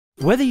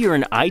Whether you're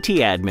an IT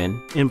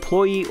admin,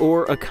 employee,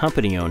 or a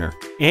company owner,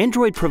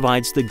 Android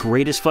provides the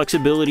greatest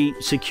flexibility,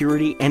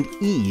 security, and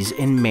ease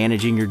in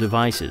managing your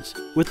devices.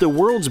 With the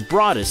world's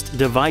broadest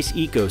device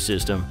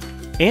ecosystem,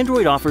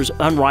 Android offers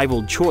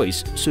unrivaled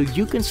choice so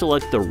you can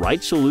select the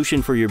right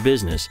solution for your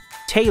business,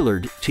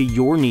 tailored to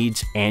your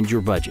needs and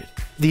your budget.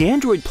 The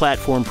Android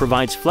platform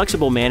provides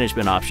flexible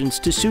management options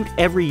to suit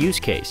every use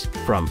case,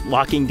 from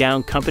locking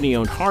down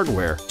company-owned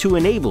hardware to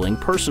enabling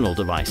personal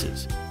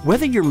devices.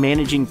 Whether you're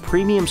managing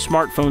premium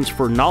smartphones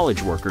for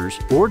knowledge workers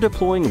or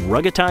deploying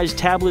ruggedized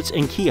tablets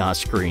and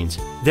kiosk screens,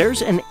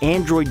 there's an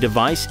Android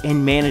device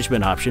and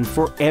management option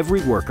for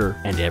every worker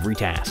and every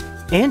task.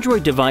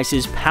 Android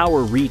devices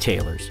power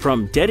retailers,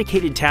 from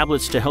dedicated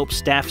tablets to help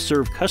staff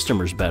serve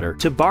customers better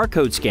to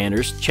barcode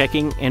scanners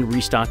checking and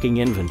restocking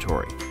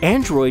inventory.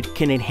 Android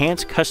can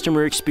enhance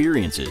customer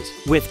experiences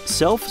with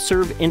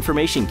self-serve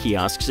information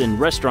kiosks in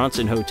restaurants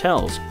and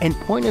hotels and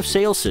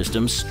point-of-sale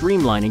systems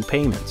streamlining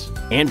payments.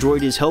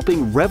 Android is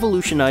helping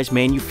revolutionize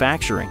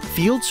manufacturing,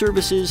 field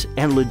services,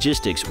 and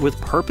logistics with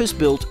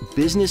purpose-built,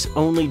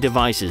 business-only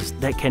devices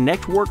that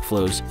connect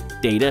workflows,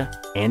 data,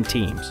 and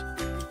teams.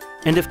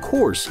 And of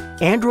course,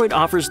 Android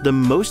offers the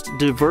most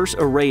diverse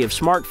array of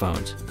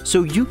smartphones,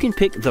 so you can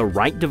pick the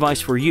right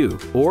device for you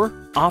or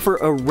offer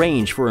a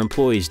range for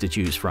employees to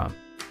choose from.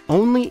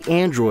 Only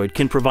Android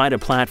can provide a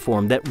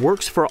platform that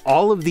works for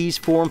all of these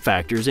form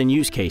factors and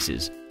use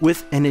cases,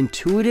 with an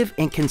intuitive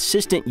and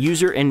consistent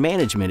user and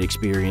management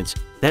experience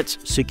that's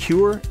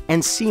secure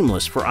and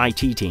seamless for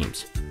IT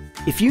teams.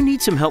 If you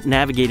need some help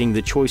navigating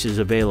the choices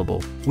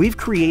available, we've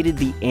created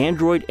the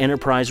Android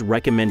Enterprise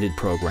Recommended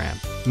program,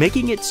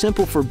 making it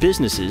simple for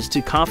businesses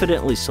to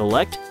confidently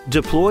select,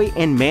 deploy,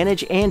 and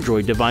manage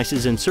Android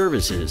devices and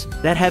services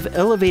that have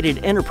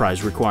elevated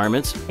enterprise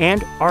requirements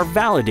and are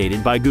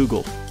validated by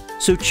Google.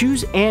 So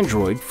choose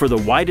Android for the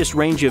widest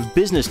range of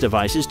business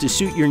devices to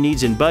suit your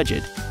needs and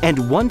budget,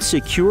 and one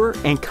secure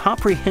and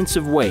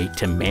comprehensive way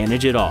to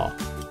manage it all.